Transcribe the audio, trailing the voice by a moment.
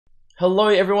Hello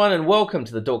everyone and welcome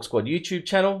to the Dork Squad YouTube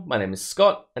channel. My name is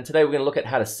Scott and today we're going to look at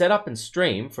how to set up and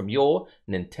stream from your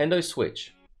Nintendo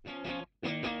Switch.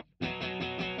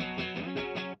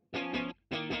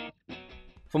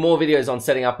 For more videos on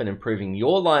setting up and improving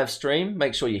your live stream,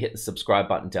 make sure you hit the subscribe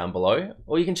button down below,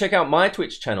 or you can check out my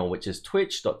Twitch channel, which is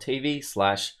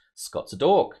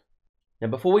twitch.tv/scottsadork. Now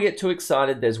before we get too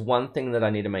excited, there's one thing that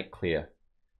I need to make clear.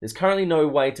 There's currently no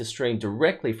way to stream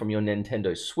directly from your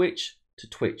Nintendo Switch to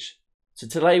Twitch. So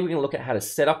today we're going to look at how to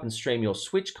set up and stream your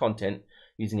Switch content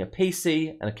using a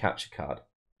PC and a capture card.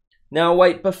 Now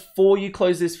wait, before you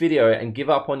close this video and give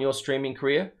up on your streaming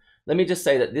career, let me just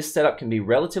say that this setup can be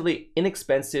relatively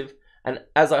inexpensive and,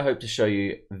 as I hope to show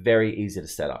you, very easy to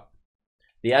set up.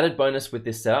 The added bonus with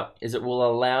this setup is it will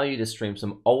allow you to stream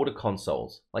some older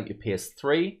consoles like your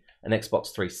PS3 and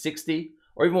Xbox 360,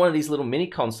 or even one of these little mini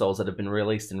consoles that have been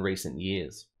released in recent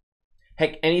years.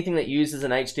 Heck, anything that uses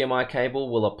an HDMI cable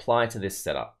will apply to this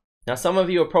setup. Now some of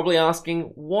you are probably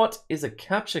asking, what is a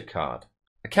capture card?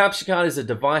 A capture card is a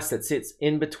device that sits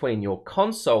in between your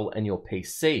console and your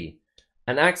PC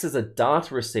and acts as a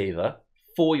data receiver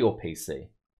for your PC.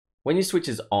 When your Switch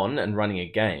is on and running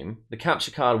a game, the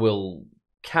capture card will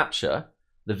capture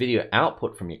the video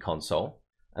output from your console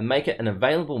and make it an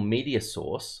available media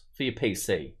source for your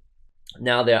PC.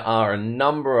 Now there are a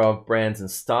number of brands and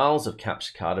styles of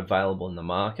capture card available in the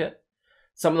market.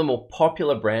 Some of the more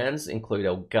popular brands include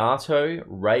Elgato,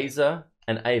 Razer,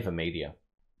 and AverMedia.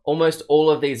 Almost all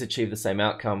of these achieve the same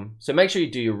outcome, so make sure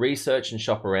you do your research and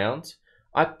shop around.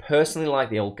 I personally like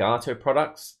the Elgato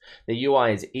products. Their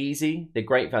UI is easy, they're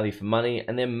great value for money,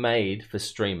 and they're made for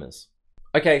streamers.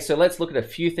 Okay, so let's look at a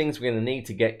few things we're going to need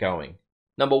to get going.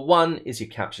 Number one is your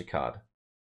capture card.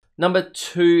 Number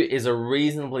two is a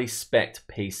reasonably spec'd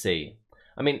PC.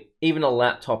 I mean, even a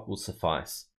laptop will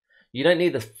suffice. You don't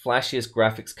need the flashiest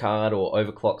graphics card or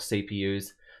overclocked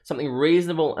CPUs. Something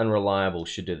reasonable and reliable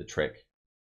should do the trick.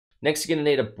 Next, you're going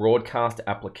to need a broadcast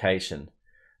application.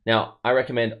 Now, I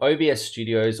recommend OBS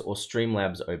Studios or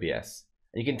Streamlabs OBS.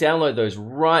 And you can download those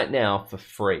right now for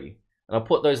free. And I'll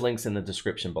put those links in the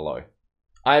description below.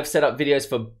 I have set up videos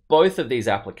for both of these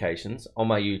applications on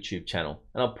my YouTube channel,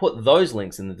 and I'll put those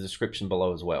links in the description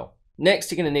below as well.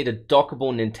 Next, you're going to need a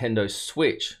dockable Nintendo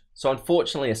Switch. So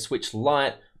unfortunately, a Switch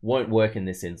Lite won't work in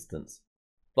this instance.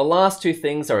 The last two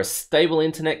things are a stable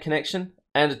internet connection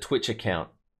and a Twitch account.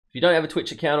 If you don't have a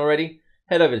Twitch account already,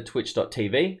 head over to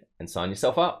twitch.tv and sign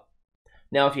yourself up.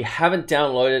 Now, if you haven't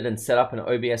downloaded and set up an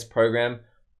OBS program,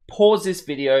 pause this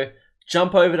video,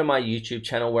 jump over to my YouTube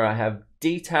channel where I have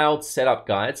detailed setup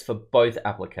guides for both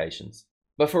applications.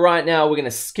 But for right now, we're going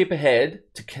to skip ahead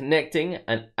to connecting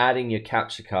and adding your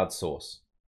capture card source.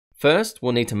 First,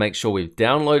 we'll need to make sure we've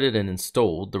downloaded and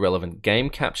installed the relevant game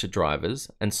capture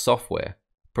drivers and software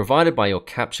provided by your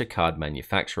capture card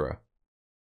manufacturer.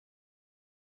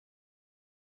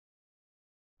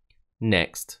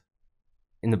 Next,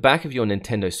 in the back of your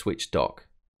Nintendo Switch dock,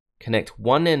 connect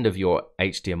one end of your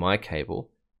HDMI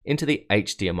cable into the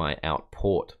HDMI out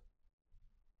port.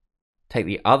 Take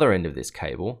the other end of this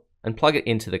cable and plug it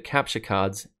into the capture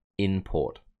card's in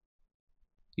port.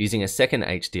 Using a second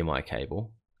HDMI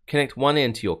cable, connect one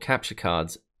end to your capture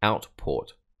card's out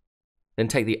port. Then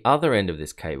take the other end of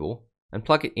this cable and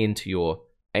plug it into your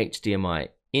HDMI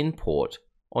in port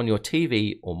on your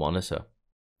TV or monitor.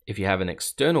 If you have an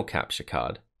external capture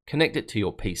card, connect it to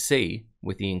your PC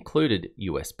with the included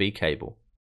USB cable.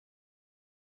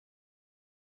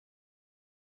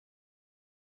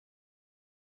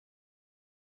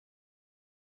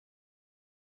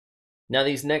 Now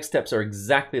these next steps are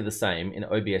exactly the same in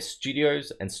OBS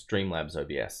Studios and Streamlabs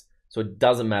OBS, so it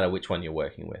doesn't matter which one you're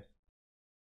working with.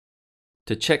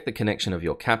 To check the connection of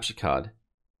your capture card,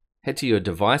 head to your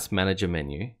Device Manager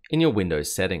menu in your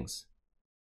Windows settings.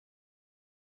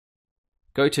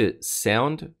 Go to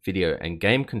Sound, Video and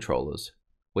Game Controllers,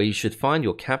 where you should find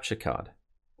your capture card.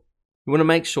 You want to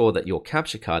make sure that your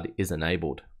capture card is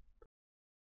enabled.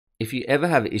 If you ever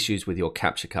have issues with your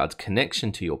capture card's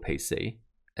connection to your PC,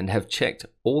 and have checked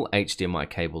all HDMI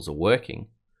cables are working,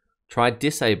 try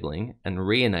disabling and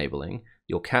re-enabling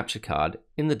your capture card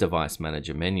in the Device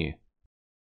Manager menu.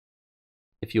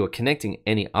 If you are connecting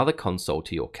any other console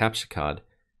to your capture card,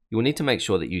 you will need to make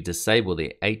sure that you disable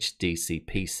the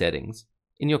HDCP settings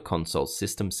in your console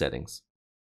system settings.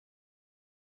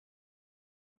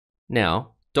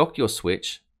 Now, dock your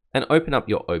Switch and open up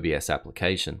your OBS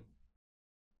application.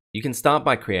 You can start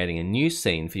by creating a new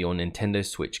scene for your Nintendo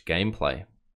Switch gameplay.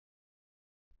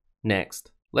 Next,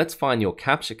 let's find your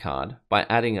capture card by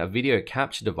adding a video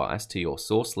capture device to your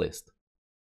source list.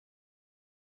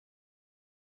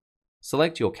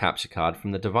 Select your capture card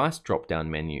from the device drop-down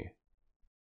menu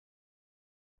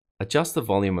adjust the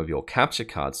volume of your capture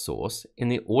card source in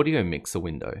the audio mixer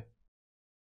window.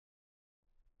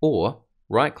 Or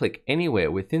right-click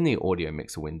anywhere within the audio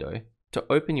mixer window to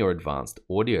open your advanced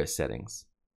audio settings.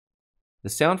 The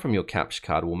sound from your capture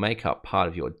card will make up part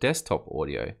of your desktop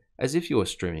audio as if you were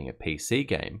streaming a PC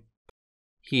game.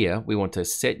 Here we want to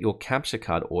set your capture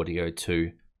card audio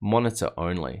to monitor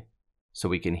only, so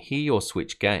we can hear your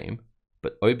Switch game,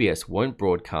 but OBS won't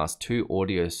broadcast two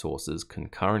audio sources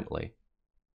concurrently.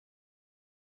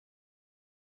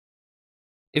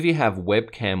 If you have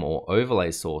webcam or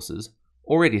overlay sources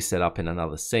already set up in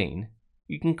another scene,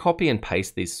 you can copy and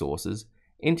paste these sources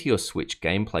into your Switch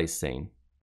gameplay scene.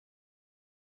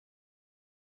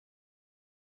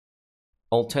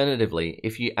 Alternatively,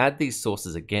 if you add these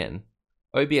sources again,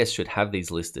 OBS should have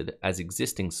these listed as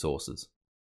existing sources.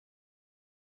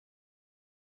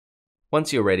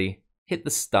 Once you're ready, hit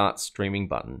the Start Streaming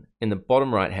button in the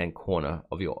bottom right-hand corner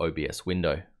of your OBS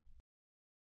window.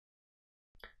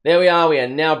 There we are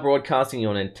now broadcasting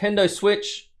your Nintendo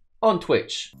Switch on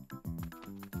Twitch.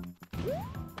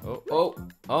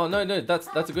 Oh no, that's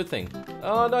a good thing.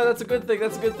 Oh no, that's a good thing,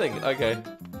 okay.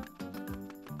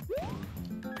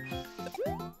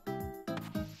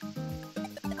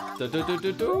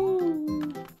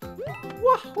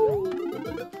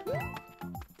 Wahoo!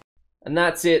 And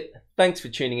that's it. Thanks for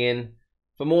tuning in.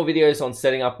 For more videos on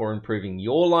setting up or improving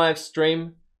your live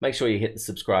stream, make sure you hit the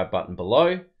subscribe button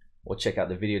below or check out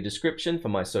the video description for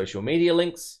my social media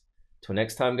links. Till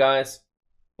next time, guys.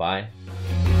 Bye.